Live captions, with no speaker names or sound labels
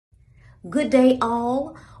Good day,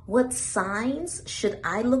 all. What signs should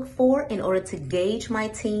I look for in order to gauge my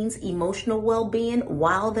teens' emotional well-being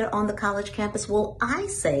while they're on the college campus? Well, I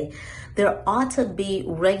say there ought to be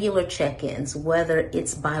regular check-ins, whether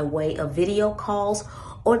it's by way of video calls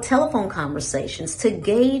or telephone conversations, to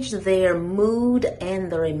gauge their mood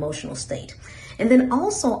and their emotional state. And then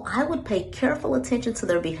also, I would pay careful attention to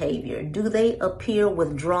their behavior. Do they appear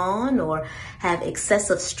withdrawn or have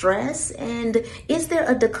excessive stress? And is there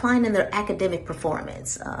a decline in their academic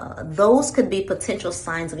performance? Those could be potential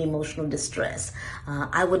signs of emotional distress.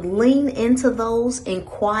 I would lean into those,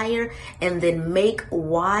 inquire, and then make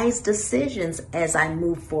wise decisions as I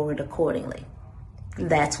move forward accordingly.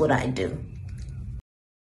 That's what I do.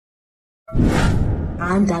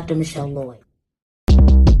 I'm Dr. Michelle Lloyd.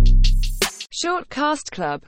 Short Cast Club